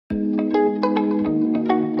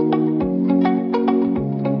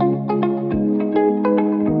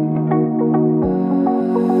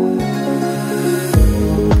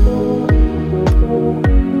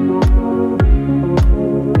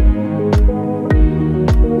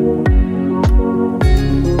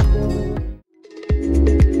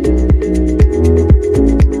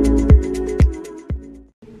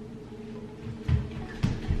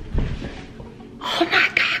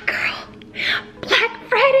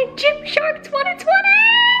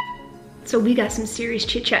So we got some serious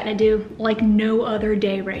chit chatting to do like no other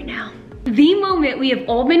day right now. The moment we have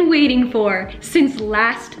all been waiting for since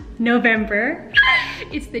last November.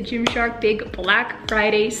 It's the Gymshark Big Black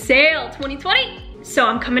Friday Sale 2020. So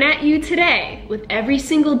I'm coming at you today with every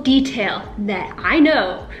single detail that I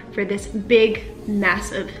know for this big,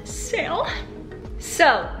 massive sale.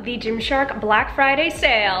 So the Gymshark Black Friday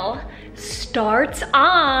Sale starts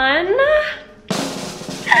on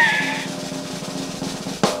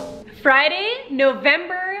Friday,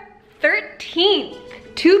 November 13th,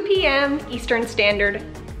 2 p.m. Eastern Standard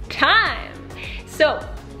Time. So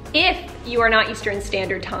if you are not Eastern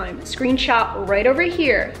Standard Time, screenshot right over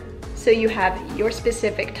here so you have your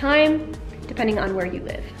specific time depending on where you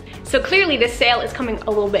live. So clearly this sale is coming a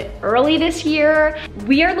little bit early this year.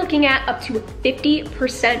 We are looking at up to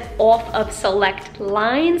 50% off of select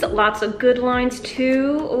lines, lots of good lines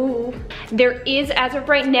too. Ooh. There is, as of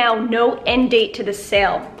right now, no end date to the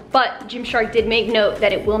sale, but Gymshark did make note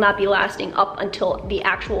that it will not be lasting up until the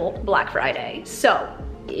actual Black Friday. So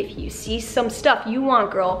if you see some stuff you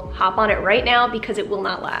want, girl, hop on it right now because it will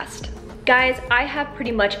not last. Guys, I have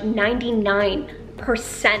pretty much 99%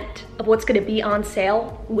 of what's gonna be on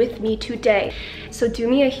sale with me today. So do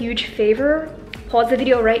me a huge favor, pause the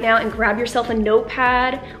video right now and grab yourself a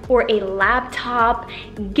notepad or a laptop.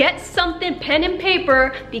 Get something, pen and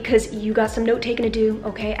paper, because you got some note taking to do,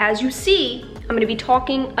 okay? As you see, I'm gonna be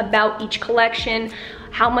talking about each collection,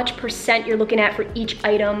 how much percent you're looking at for each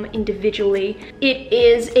item individually. It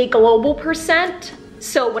is a global percent,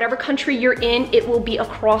 so whatever country you're in, it will be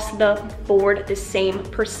across the board the same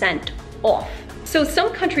percent off. So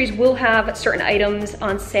some countries will have certain items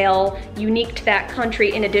on sale unique to that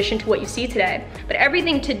country in addition to what you see today. But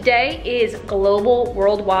everything today is global,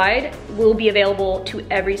 worldwide, will be available to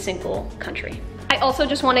every single country. I also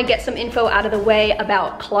just want to get some info out of the way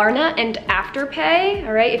about Klarna and Afterpay,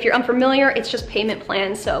 all right? If you're unfamiliar, it's just payment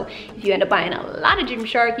plans. So if you end up buying a lot of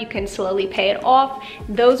Gymshark, you can slowly pay it off.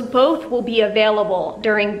 Those both will be available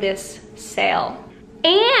during this sale.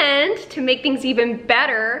 And to make things even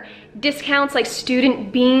better, discounts like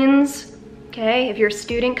student beans, okay? If you're a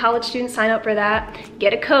student, college student, sign up for that.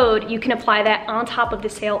 Get a code, you can apply that on top of the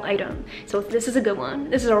sale item. So this is a good one.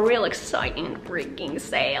 This is a real exciting freaking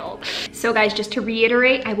sale. So guys, just to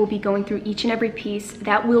reiterate, I will be going through each and every piece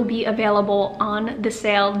that will be available on the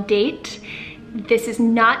sale date. This is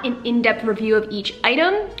not an in-depth review of each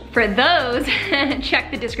item. For those, check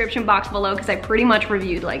the description box below because I pretty much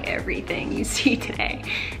reviewed like everything you see today.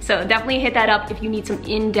 So definitely hit that up if you need some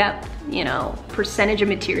in-depth, you know, percentage of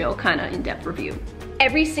material kind of in-depth review.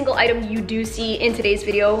 Every single item you do see in today's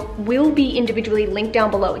video will be individually linked down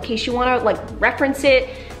below in case you want to like reference it,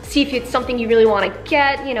 see if it's something you really want to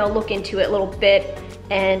get, you know, look into it a little bit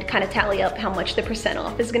and kind of tally up how much the percent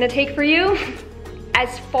off is going to take for you.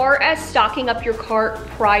 As far as stocking up your cart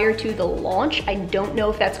prior to the launch, I don't know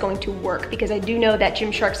if that's going to work because I do know that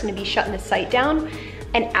Gymshark's gonna be shutting the site down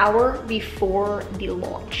an hour before the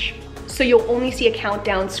launch. So you'll only see a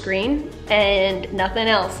countdown screen and nothing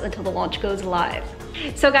else until the launch goes live.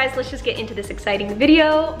 So guys, let's just get into this exciting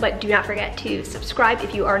video, but do not forget to subscribe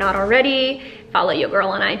if you are not already. Follow your girl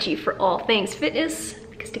on IG for all things fitness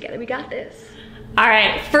because together we got this. All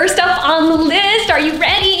right, first up on the list, are you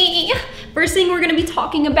ready? First thing we're gonna be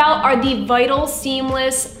talking about are the Vital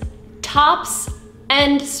Seamless tops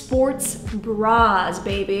and sports bras,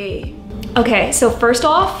 baby. Okay, so first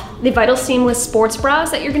off, the Vital Seamless sports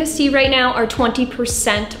bras that you're gonna see right now are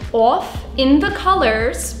 20% off in the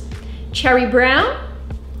colors cherry brown,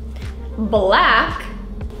 black,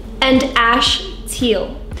 and ash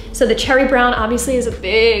teal. So the cherry brown obviously is a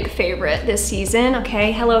big favorite this season,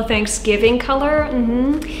 okay? Hello Thanksgiving color.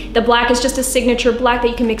 The black is just a signature black that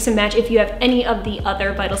you can mix and match if you have any of the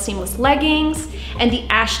other Vital Seamless leggings. And the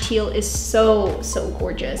ash teal is so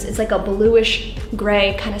gorgeous. It's like a bluish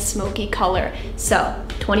gray kind of smoky color. So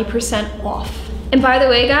 20% off. And by the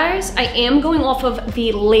way guys, I am going off of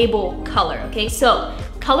the label color, okay? So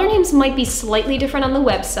color names might be slightly different on the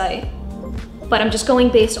website, but I'm just going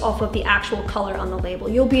based off of the actual color on the label.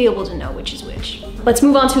 You'll be able to know which is which. Let's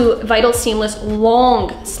move on to Vital Seamless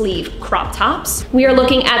long sleeve crop tops. We are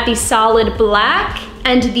looking at the solid black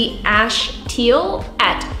and the ash teal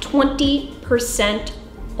at 20%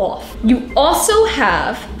 off. You also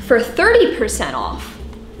have, for 30% off,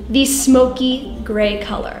 the smoky gray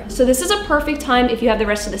color. So this is a perfect time if you have the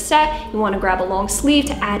rest of the set, you wanna grab a long sleeve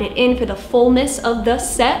to add it in for the fullness of the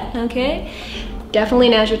set, okay? definitely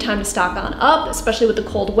now's your time to stock on up, especially with the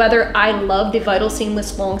cold weather. I love the Vital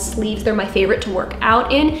Seamless long sleeves. They're my favorite to work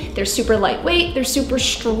out in. They're super lightweight, they're super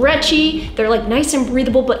stretchy, they're like nice and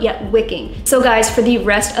breathable, but yet wicking. So guys, for the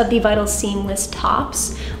rest of the Vital Seamless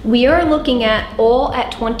tops, we are looking at all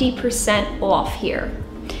at 20% off here.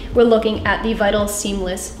 We're looking at the Vital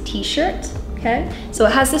Seamless t-shirt. Okay, so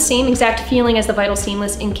it has the same exact feeling as the Vital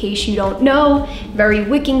Seamless in case you don't know. Very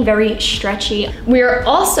wicking, very stretchy. We're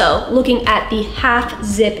also looking at the half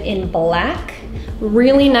zip in black.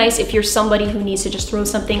 Really nice if you're somebody who needs to just throw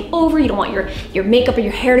something over. You don't want your makeup or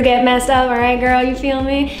your hair to get messed up, all right, girl, you feel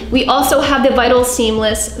me? We also have the Vital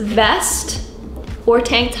Seamless vest or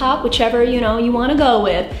tank top, whichever you wanna go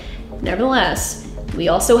with. Nevertheless, we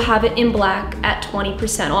also have it in black at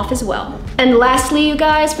 20% off as well. And lastly, you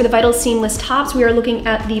guys, for the Vital Seamless tops, we are looking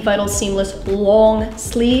at the Vital Seamless long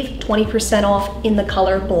sleeve, 20% off in the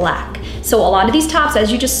color black. So a lot of these tops, as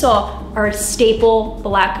you just saw, are staple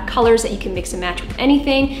black colors that you can mix and match with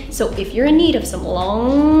anything. So if you're in need of some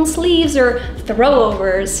long sleeves or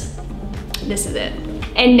throwovers, this is it.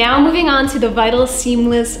 And now moving on to the Vital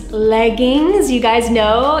Seamless leggings. You guys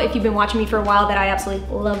know, if you've been watching me for a while, that I absolutely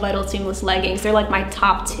love Vital Seamless leggings. They're like my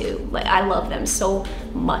top two. Like, I love them so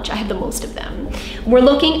much. I have the most of them. We're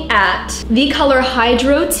looking at the color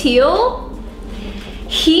Hydro Teal,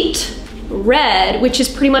 Heat Red, which is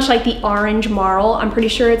pretty much like the orange marl. I'm pretty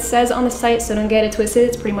sure it says on the site, so don't get it twisted.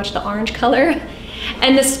 It's pretty much the orange color.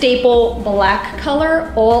 And the staple black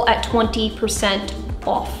color, all at 20%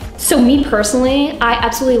 off. So me personally, I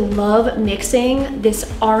absolutely love mixing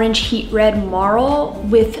this orange heat red marl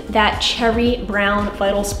with that cherry brown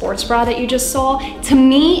Vital sports bra that you just saw. To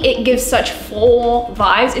me, it gives such full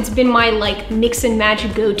vibes. It's been my like mix and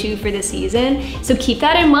match go-to for the season. So keep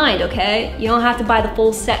that in mind, okay? You don't have to buy the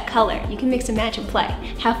full set color. You can mix and match and play.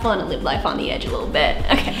 Have fun and live life on the edge a little bit.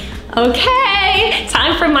 Okay,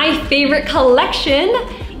 time for my favorite collection.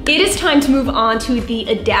 It is time to move on to the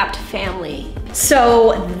Adapt family.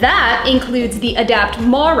 So that includes the Adapt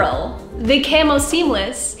Marl, the Camo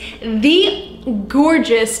Seamless, the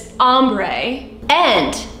gorgeous Ombre,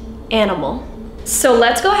 and Animal. So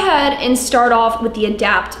let's go ahead and start off with the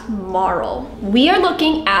Adapt Marl. We are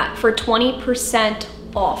looking at, for 20%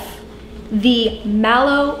 off, the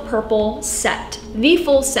Mallow Purple set, the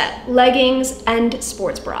full set, leggings and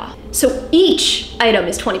sports bra. So each item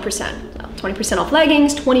is 20%. 20% off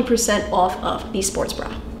leggings, 20% off of the sports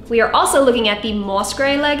bra. We are also looking at the moss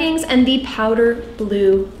gray leggings and the powder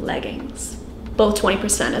blue leggings, both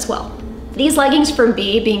 20% as well. These leggings from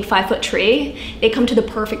B, being 5-foot tree, they come to the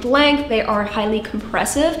perfect length. They are highly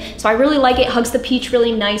compressive. So I really like it. Hugs the peach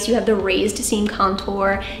really nice. You have the raised seam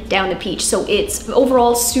contour down the peach. So it's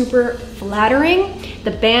overall super flattering.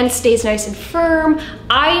 The band stays nice and firm.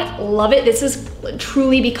 I love it. This is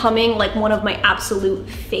truly becoming like one of my absolute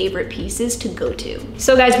favorite pieces to go to.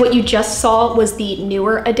 So guys, what you just saw was the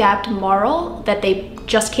newer Adapt Marl that they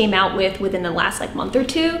just came out with within the last like month or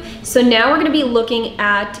two. So now we're gonna be looking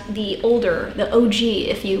at the older, the OG,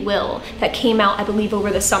 if you will, that came out, I believe, over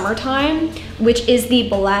the summertime, which is the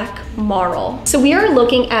Black Marl. So we are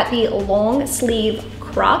looking at the long sleeve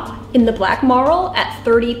crop in the Black Marl at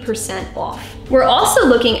 30% off. We're also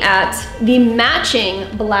looking at the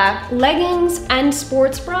matching black leggings and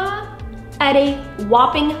sports bra at a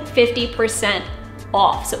whopping 50%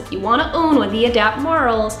 off. So if you wanna own one of the Adapt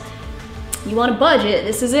Marls, you want a budget,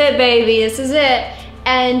 this is it, baby, this is it.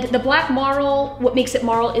 And the Black Marl, what makes it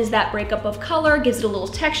Marl is that breakup of color, gives it a little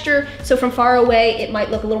texture. So from far away, it might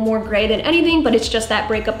look a little more gray than anything, but it's just that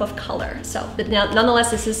breakup of color. So but nonetheless,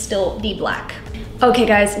 this is still the black. Okay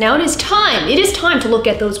guys, now it is time to look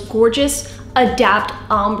at those gorgeous Adapt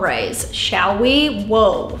ombres, shall we?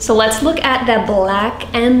 Whoa. So let's look at the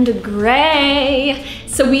black and gray.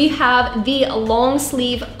 So we have the long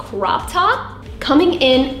sleeve crop top coming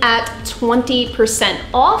in at 20%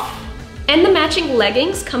 off, and the matching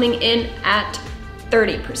leggings coming in at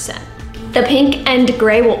 30%. The pink and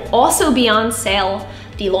gray will also be on sale,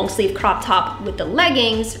 the long sleeve crop top with the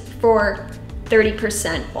leggings, for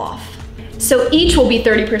 30% off. So each will be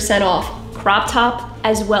 30% off, crop top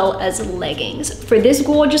as well as leggings. For this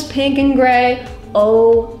gorgeous pink and gray,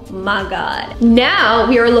 oh my God. Now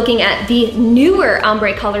we are looking at the newer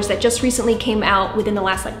ombre colors that just recently came out within the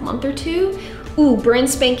last like month or two. Ooh, brand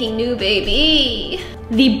spanking new, baby.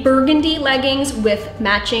 The burgundy leggings with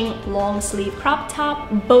matching long sleeve crop top,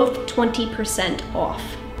 both 20% off.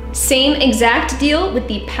 Same exact deal with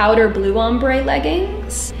the powder blue ombre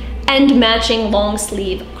leggings and matching long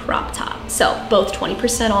sleeve crop top. So both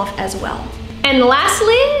 20% off as well. And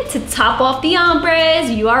lastly, to top off the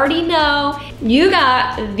ombres, you already know, you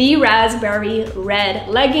got the raspberry red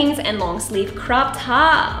leggings and long sleeve crop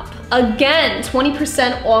top. Again,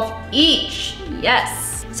 20% off each,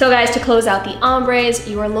 yes. So guys, to close out the ombres,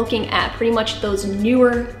 you are looking at pretty much those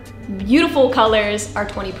newer, beautiful colors are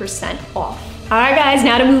 20% off. All right guys,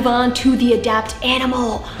 now to move on to the Adapt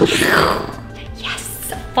Animal.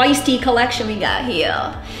 Yes, feisty collection we got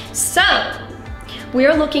here. So, we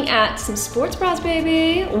are looking at some sports bras,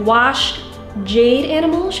 baby. Washed jade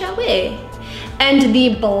animal, shall we? And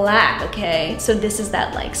the black, okay? So this is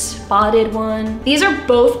that like spotted one. These are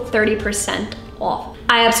both 30% off.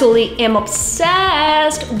 I absolutely am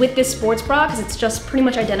obsessed with this sports bra because it's just pretty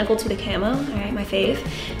much identical to the camo, all right, my fave.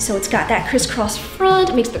 So it's got that crisscross front,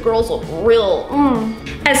 it makes the girls look real.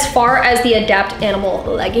 As far as the Adapt Animal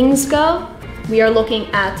leggings go, we are looking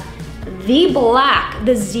at the black,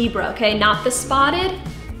 the zebra, okay? Not the spotted,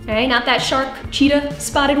 all right? Not that shark cheetah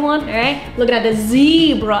spotted one, all right? Looking at the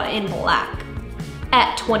zebra in black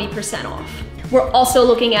at 20% off. We're also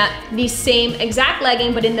looking at the same exact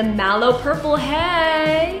legging, but in the mallow purple,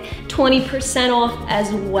 hey, 20% off as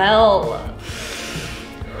well.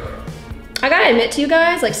 I gotta admit to you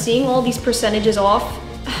guys, like seeing all these percentages off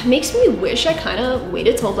makes me wish I kind of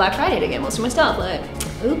waited till Black Friday to get most of my stuff, like,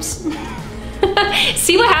 oops.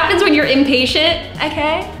 See what happens when you're impatient,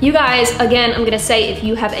 okay? You guys, again, I'm gonna say if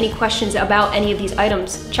you have any questions about any of these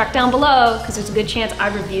items, check down below because there's a good chance I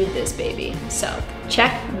reviewed this baby. So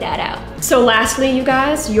check that out. So lastly, you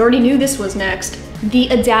guys, you already knew this was next. The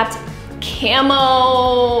Adapt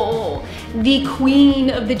Camo, the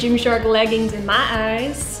queen of the Gymshark leggings in my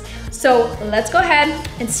eyes. So let's go ahead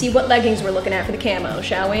and see what leggings we're looking at for the camo,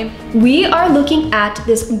 shall we? We are looking at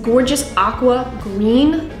this gorgeous aqua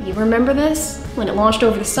green. You remember this? When it launched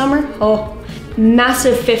over the summer? Oh,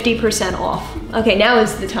 massive 50% off. Okay, now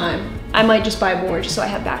is the time. I might just buy more just so I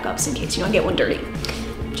have backups in case you don't get one dirty.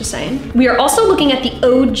 Just saying. We are also looking at the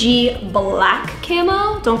OG black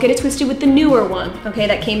camo. Don't get it twisted with the newer one, okay,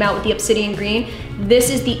 that came out with the obsidian green. This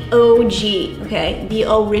is the OG, okay, the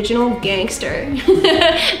original gangster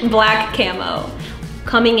black camo,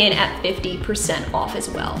 coming in at 50% off as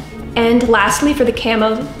well. And lastly, for the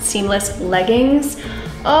camo seamless leggings,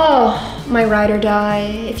 oh, my ride or die.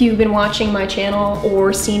 If you've been watching my channel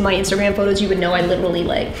or seen my Instagram photos, you would know I literally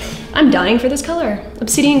like, I'm dying for this color.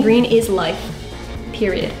 Obsidian green is life.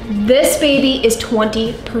 Period. This baby is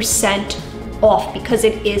 20% off because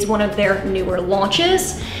it is one of their newer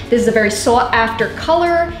launches. This is a very sought after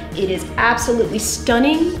color. It is absolutely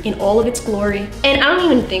stunning in all of its glory. And I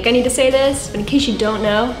don't even think I need to say this, but in case you don't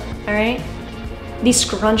know, all right, the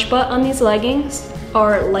scrunch butt on these leggings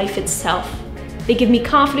are life itself. They give me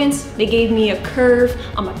confidence, they gave me a curve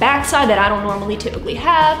on my backside that I don't normally typically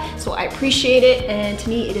have, so I appreciate it, and to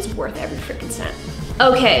me, it is worth every freaking cent.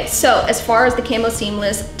 Okay, so as far as the camo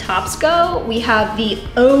seamless tops go, we have the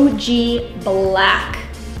OG black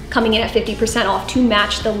coming in at 50% off to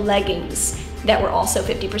match the leggings that were also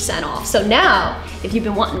 50% off. So now, if you've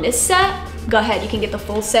been wanting this set, go ahead, you can get the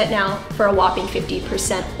full set now for a whopping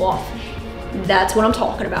 50% off. That's what I'm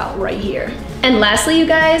talking about right here. And lastly, you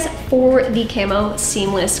guys, for the camo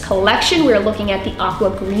seamless collection, we're looking at the aqua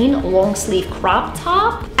green long sleeve crop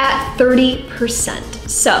top at 30%.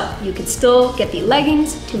 So you can still get the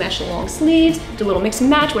leggings to match the long sleeves, do a little mix and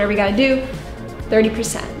match, whatever you gotta do,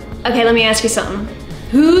 30%. Okay, let me ask you something.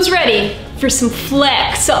 Who's ready for some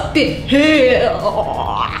flex up in here?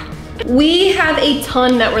 We have a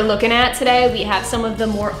ton that we're looking at today. We have some of the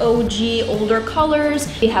more OG older colors.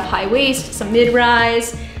 We have high waist, some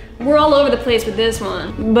mid-rise. We're all over the place with this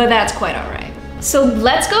one, but that's quite all right. So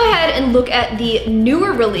let's go ahead and look at the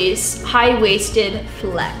newer release, high-waisted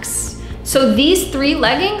flex. So these three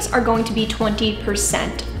leggings are going to be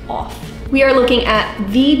 20% off. We are looking at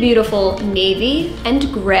the beautiful navy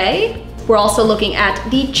and gray. We're also looking at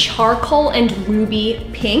the charcoal and ruby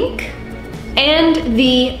pink and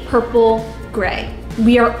the purple gray.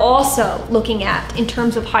 We are also looking at, in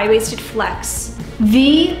terms of high-waisted flex,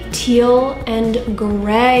 the teal and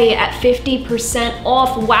gray at 50%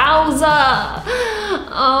 off. Wowza!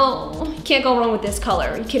 Oh, can't go wrong with this color.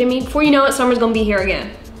 Are you kidding me? Before you know it, summer's gonna be here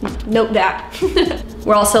again. Note that.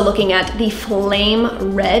 We're also looking at the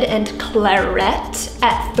flame red and claret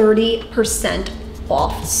at 30%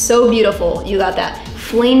 off. So beautiful. You got that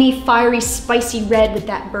flamey, fiery, spicy red with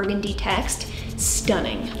that burgundy text.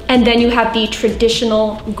 Stunning. And then you have the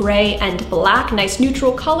traditional gray and black, nice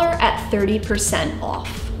neutral color at 30%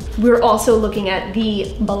 off. We're also looking at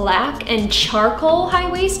the black and charcoal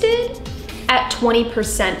high-waisted at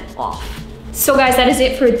 20% off. So guys, that is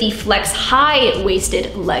it for the flex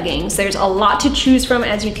high-waisted leggings. There's a lot to choose from,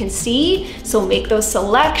 as you can see, so make those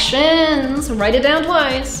selections. Write it down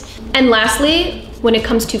twice. And lastly, when it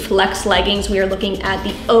comes to flex leggings, we are looking at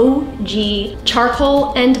the OG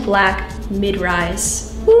charcoal and black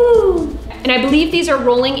mid-rise. Woo! And I believe these are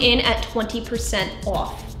rolling in at 20%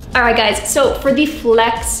 off. All right guys, so for the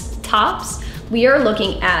flex tops, we are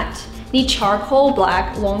looking at the charcoal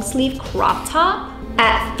black long sleeve crop top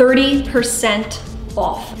at 30%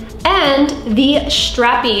 off. And the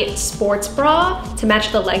strappy sports bra to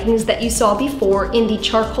match the leggings that you saw before in the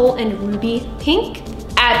charcoal and ruby pink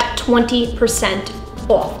at 20%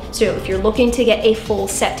 off. So if you're looking to get a full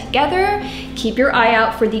set together, keep your eye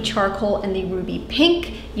out for the charcoal and the ruby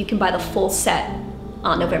pink. You can buy the full set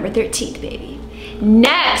on November 13th, baby.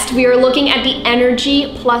 Next, we are looking at the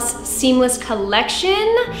Energy Plus Seamless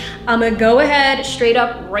collection. I'm gonna go ahead straight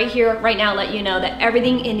up right here, right now, let you know that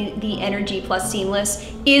everything in the Energy Plus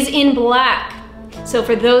Seamless is in black. So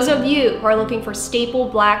for those of you who are looking for staple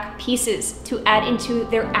black pieces to add into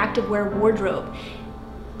their activewear wardrobe,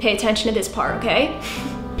 pay attention to this part, okay?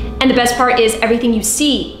 And the best part is everything you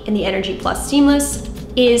see in the Energy Plus Seamless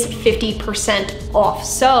is 50% off.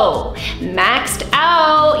 So maxed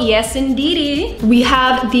out, yes indeedy. We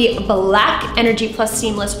have the black Energy Plus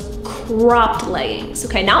Seamless cropped leggings.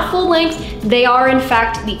 Okay, not full length. They are in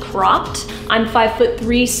fact the cropped. I'm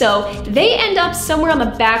 5'3", so they end up somewhere on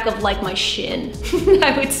the back of like my shin,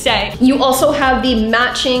 I would say. You also have the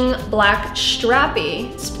matching black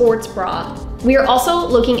strappy sports bra. We are also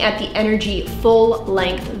looking at the Energy full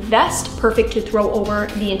length vest, perfect to throw over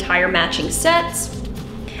the entire matching sets,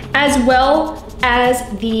 as well as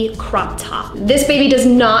the crop top. This baby does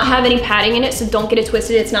not have any padding in it, so don't get it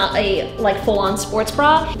twisted. It's not a like full-on sports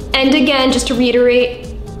bra. And again, just to reiterate,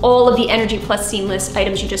 all of the Energy Plus Seamless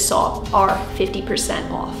items you just saw are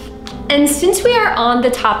 50% off. And since we are on the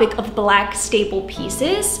topic of black staple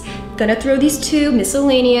pieces, gonna throw these two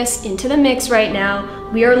miscellaneous into the mix right now.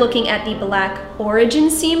 We are looking at the black Origin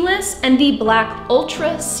Seamless and the black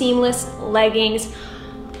Ultra Seamless leggings,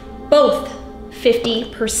 both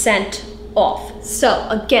 50% off. So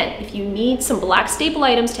again, if you need some black staple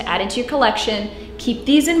items to add into your collection, keep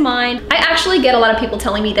these in mind. I actually get a lot of people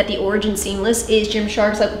telling me that the Origin Seamless is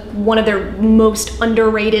Gymshark's like one of their most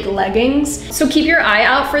underrated leggings. So keep your eye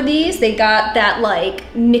out for these. They got that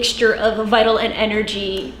like mixture of vital and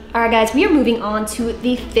energy. All right guys, we are moving on to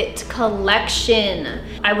the fit collection.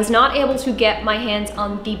 I was not able to get my hands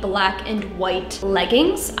on the black and white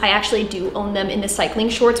leggings. I actually do own them in the cycling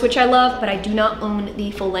shorts, which I love, but I do not own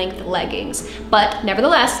the full length leggings. But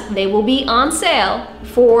nevertheless, they will be on sale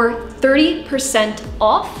for 30%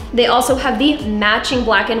 off. They also have the matching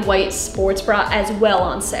black and white sports bra as well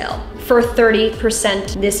on sale for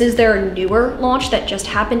 30%. This is their newer launch that just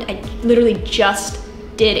happened. I literally just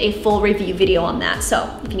did a full review video on that. So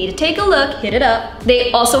if you need to take a look, hit it up.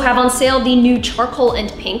 They also have on sale the new charcoal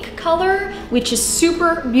and pink color, which is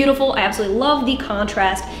super beautiful. I absolutely love the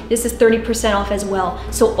contrast. This is 30% off as well.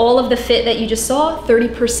 So all of the fit that you just saw,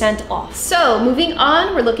 30% off. So moving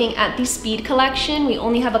on, we're looking at the Speed collection. We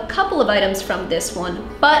only have a couple of items from this one,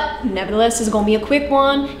 but nevertheless, it's gonna be a quick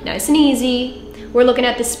one, nice and easy. We're looking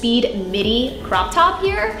at the Speed midi crop top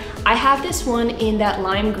here. I have this one in that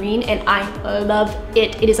lime green and I love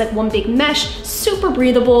it. It is like one big mesh, super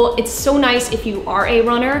breathable. It's so nice if you are a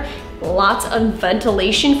runner. Lots of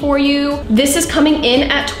ventilation for you. This is coming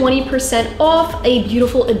in at 20% off, a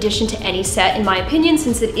beautiful addition to any set in my opinion,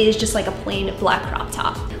 since it is just like a plain black crop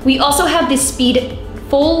top. We also have this Speed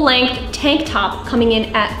full length tank top coming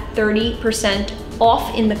in at 30%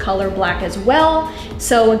 off in the color black as well.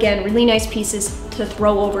 So again, really nice pieces to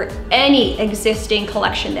throw over any existing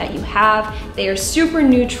collection that you have. They are super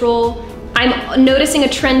neutral. I'm noticing a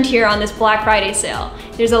trend here on this Black Friday sale.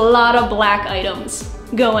 There's a lot of black items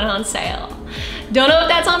going on sale. Don't know if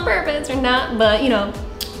that's on purpose or not, but you know,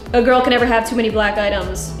 a girl can never have too many black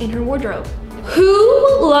items in her wardrobe.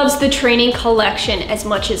 Who loves the training collection as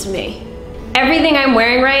much as me? Everything I'm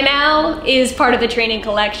wearing right now is part of the training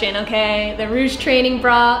collection, okay? The Rouge training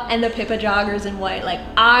bra and the Pippa joggers in white. Like,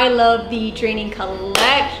 I love the training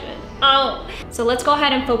collection. Oh. So let's go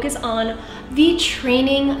ahead and focus on the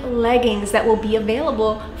training leggings that will be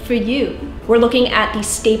available for you. We're looking at the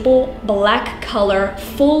staple black color,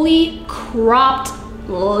 fully cropped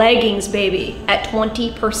leggings, baby, at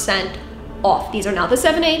 20% off. These are not the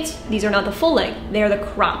 7/8, these are not the full length, they're the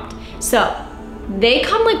cropped. So, they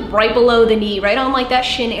come like right below the knee, right on like that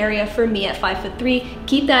shin area for me at 5'3".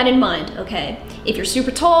 Keep that in mind, okay? If you're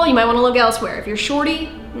super tall, you might wanna look elsewhere. If you're shorty,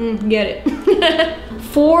 get it.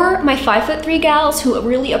 For my 5'3" gals who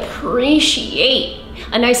really appreciate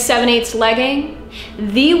a nice 7/8 legging,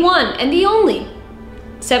 the one and the only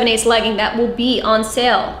 7/8 legging that will be on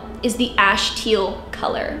sale is the ash teal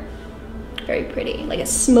color. Very pretty, like a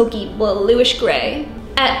smoky bluish gray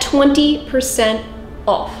at 20%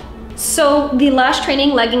 off. So the last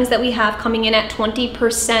training leggings that we have coming in at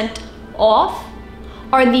 20% off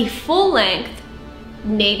are the full length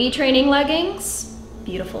navy training leggings.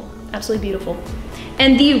 Beautiful, absolutely beautiful.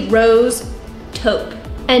 And the rose taupe,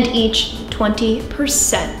 and each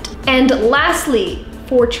 20%. And lastly,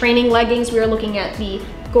 for training leggings, we are looking at the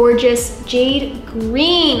gorgeous jade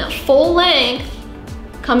green full length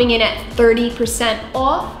coming in at 30%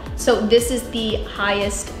 off. So this is the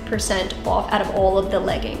highest percent off out of all of the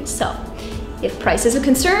leggings. So if price is a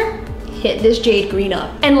concern, hit this jade green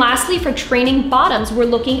up. And lastly, for training bottoms, we're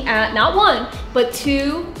looking at not one, but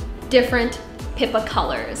two different Pippa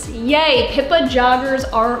colors. Yay, Pippa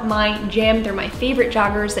joggers are my jam. They're my favorite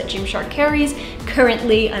joggers that Gymshark carries.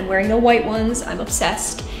 Currently, I'm wearing the white ones. I'm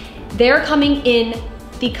obsessed. They're coming in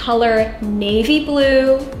the color navy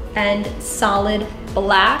blue and solid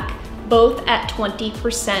black, both at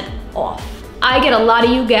 20% off. I get a lot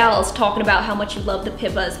of you gals talking about how much you love the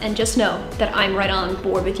Pippas, and just know that I'm right on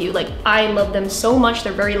board with you. Like, I love them so much.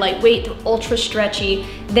 They're very lightweight, they're ultra stretchy.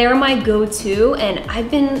 They're my go-to, and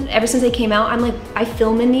I've been, ever since they came out, I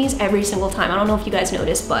film in these every single time. I don't know if you guys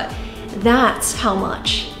noticed, but that's how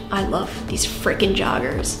much I love these freaking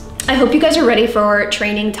joggers. I hope you guys are ready for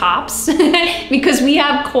training tops because we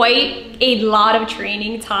have quite a lot of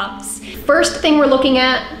training tops. First thing we're looking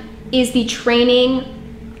at is the training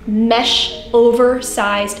mesh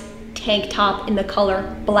oversized tank top in the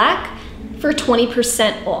color black for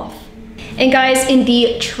 20% off. And guys, in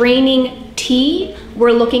the training tee,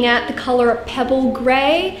 we're looking at the color pebble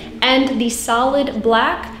gray and the solid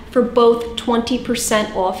black for both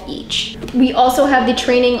 20% off each. We also have the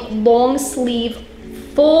training long sleeve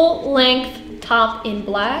full length top in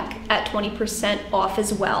black at 20% off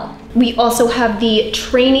as well. We also have the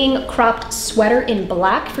training cropped sweater in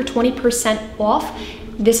black for 20% off.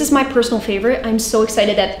 This is my personal favorite. I'm so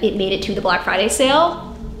excited that it made it to the Black Friday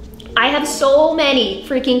sale. I have so many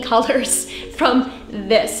freaking colors from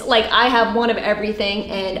this. Like, I have one of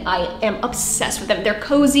everything and I am obsessed with them. They're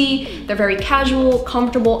cozy, they're very casual,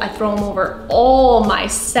 comfortable. I throw them over all my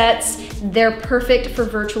sets. They're perfect for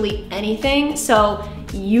virtually anything. So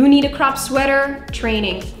you need a crop sweater,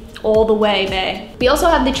 training all the way, bae. We also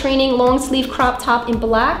have the training long sleeve crop top in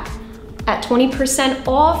black at 20%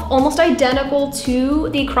 off, almost identical to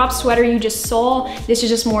the crop sweater you just saw. This is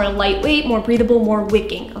just more lightweight, more breathable, more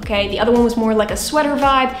wicking, okay? The other one was more like a sweater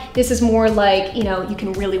vibe. This is more like, you know, you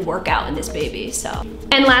can really work out in this baby, so.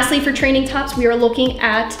 And lastly, for training tops, we are looking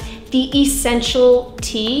at the essential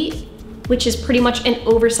tee, which is pretty much an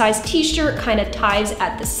oversized t-shirt, kind of ties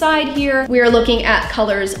at the side here. We are looking at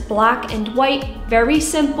colors black and white, very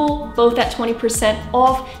simple, both at 20%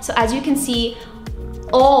 off. So as you can see,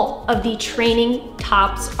 all of the training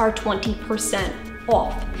tops are 20%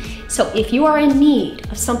 off. So if you are in need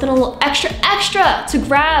of something a little extra to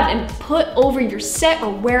grab and put over your set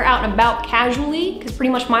or wear out and about casually, because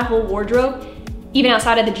pretty much my whole wardrobe, even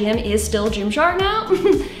outside of the gym, is still Gymshark now,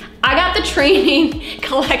 I got the training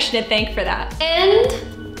collection to thank for that. And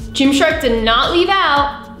Gymshark did not leave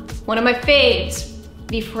out one of my faves,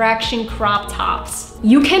 the fraction crop tops.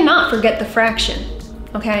 You cannot forget the fraction,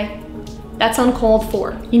 okay? That's uncalled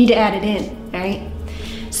for. You need to add it in, all right?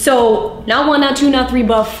 So not one, not two, not three,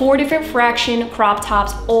 but 4 different fraction crop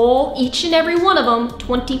tops, all, each and every one of them,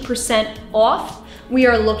 20% off. We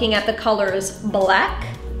are looking at the colors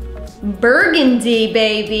black, burgundy,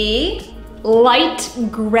 baby, light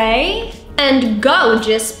gray, and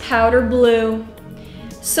gorgeous powder blue.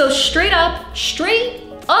 So straight up,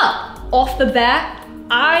 off the bat,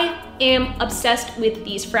 I am obsessed with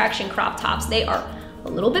these fraction crop tops. They are a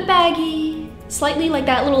little bit baggy, slightly like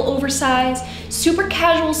that little oversized, super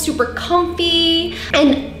casual, super comfy,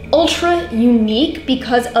 and ultra unique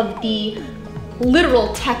because of the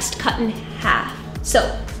literal text cut in half.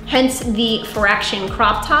 So hence the fraction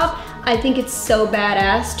crop top. I think it's so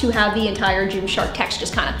badass to have the entire Gymshark text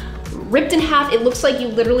just kind of ripped in half. It looks like you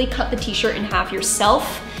literally cut the t-shirt in half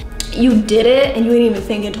yourself. You did it and you ain't even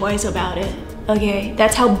thinking twice about it. Okay,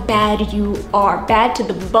 that's how bad you are. Bad to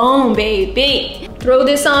the bone, baby. Throw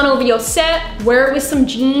this on over your set, wear it with some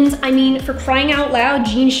jeans. I mean, for crying out loud,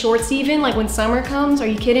 jean shorts even, like when summer comes, are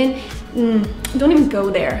you kidding? Don't even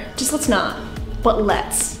go there. Just let's not, but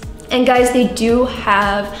let's. And guys, they do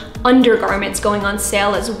have undergarments going on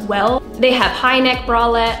sale as well. They have high neck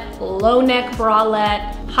bralette, low neck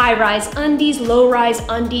bralette, high rise undies, low rise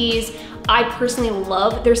undies. I personally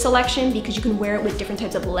love their selection because you can wear it with different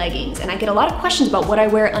types of leggings. And I get a lot of questions about what I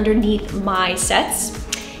wear underneath my sets.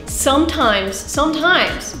 Sometimes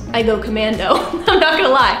I go commando, I'm not gonna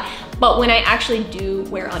lie. But when I actually do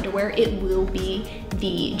wear underwear, it will be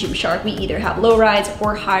the Gymshark. We either have low rise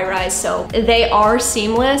or high rise, so they are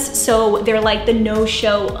seamless. So they're like the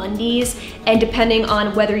no-show undies, and depending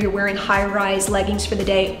on whether you're wearing high rise leggings for the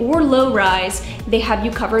day or low rise, they have you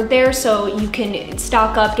covered there, so you can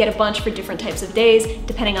stock up, get a bunch for different types of days,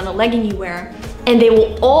 depending on the legging you wear. And they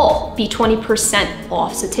will all be 20%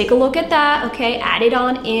 off. So take a look at that, okay? Add it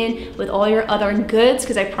on in with all your other goods,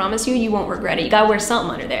 because I promise you, you won't regret it. You gotta wear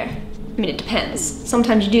something under there. I mean, it depends.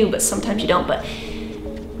 Sometimes you do, but sometimes you don't, but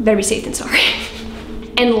better be safe than sorry.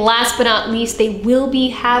 And last but not least, they will be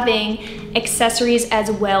having accessories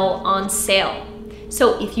as well on sale.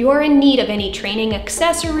 So if you are in need of any training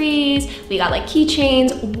accessories, we got like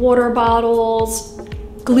keychains, water bottles,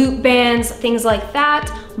 glute bands, things like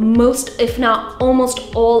that. Most, if not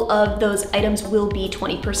almost all of those items will be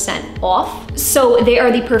 20% off. So they are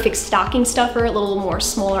the perfect stocking stuffer, a little more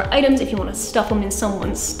smaller items if you want to stuff them in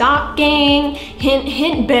someone's stocking. Hint,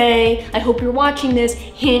 hint, bae. I hope you're watching this.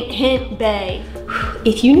 Hint, hint, bae.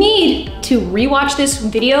 If you need to rewatch this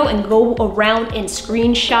video and go around and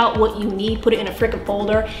screenshot what you need, put it in a frickin'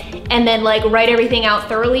 folder, and then like write everything out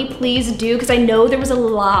thoroughly, please do, because I know there was a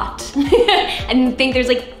lot. I think there's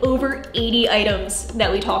like over 80 items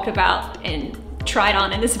that we talked about and tried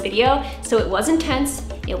on in this video. So it was intense,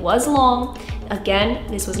 it was long. Again,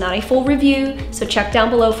 this was not a full review, so check down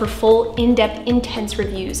below for full, in-depth, intense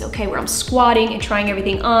reviews, okay, where I'm squatting and trying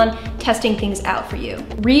everything on, testing things out for you.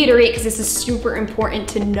 Reiterate, because this is super important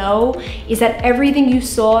to know, is that everything you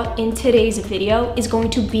saw in today's video is going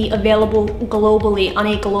to be available globally on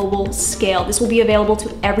a global scale. This will be available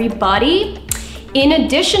to everybody. In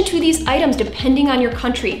addition to these items, depending on your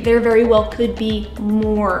country, there very well could be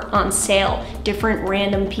more on sale, different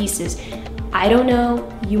random pieces. I don't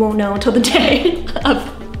know, you won't know until the day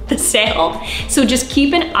of the sale. So just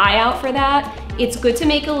keep an eye out for that. It's good to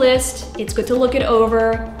make a list. It's good to look it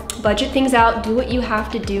over, budget things out, do what you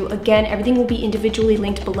have to do. Again, everything will be individually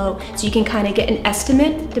linked below, so you can kind of get an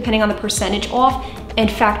estimate depending on the percentage off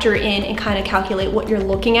and factor in and kind of calculate what you're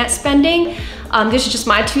looking at spending. This is just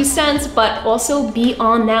my 2 cents, but also be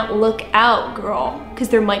on that lookout, girl, because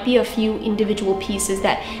there might be a few individual pieces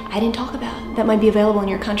that I didn't talk about that might be available in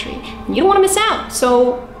your country. And you don't want to miss out,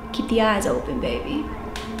 so keep the eyes open, baby.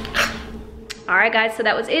 All right, guys, so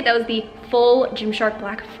that was it. That was the full Gymshark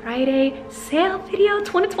Black Friday sale video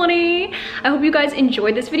 2020. I hope you guys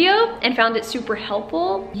enjoyed this video and found it super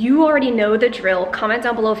helpful. You already know the drill. Comment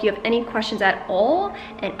down below if you have any questions at all,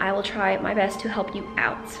 and I will try my best to help you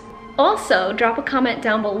out. Also, drop a comment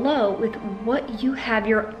down below with what you have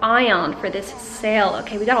your eye on for this sale.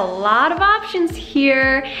 Okay, we got a lot of options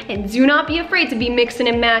here, and do not be afraid to be mixing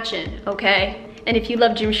and matching, okay? And if you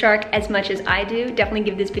love Gymshark as much as I do, definitely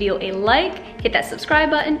give this video a like, hit that subscribe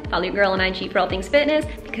button, follow your girl on IG for all things fitness,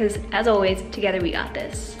 because as always, together we got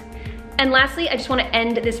this. And lastly, I just want to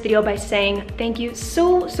end this video by saying thank you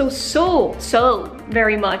so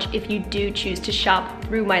very much if you do choose to shop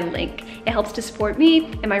through my link. It helps to support me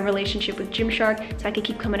and my relationship with Gymshark, so I can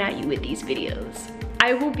keep coming at you with these videos.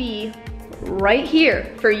 I will be right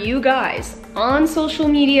here for you guys on social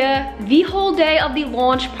media the whole day of the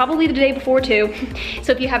launch, probably the day before too.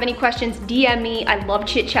 So if you have any questions, DM me. I love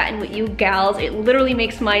chit-chatting with you gals. It literally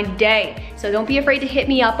makes my day. So don't be afraid to hit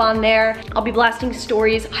me up on there. I'll be blasting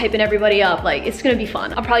stories, hyping everybody up. Like, it's gonna be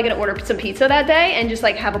fun. I'm probably gonna order some pizza that day and just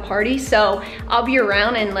like have a party. So I'll be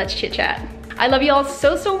around and let's chit-chat. I love you all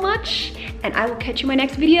so much, and I will catch you in my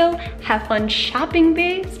next video. Have fun shopping,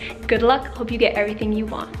 babes. Good luck. Hope you get everything you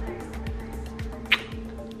want.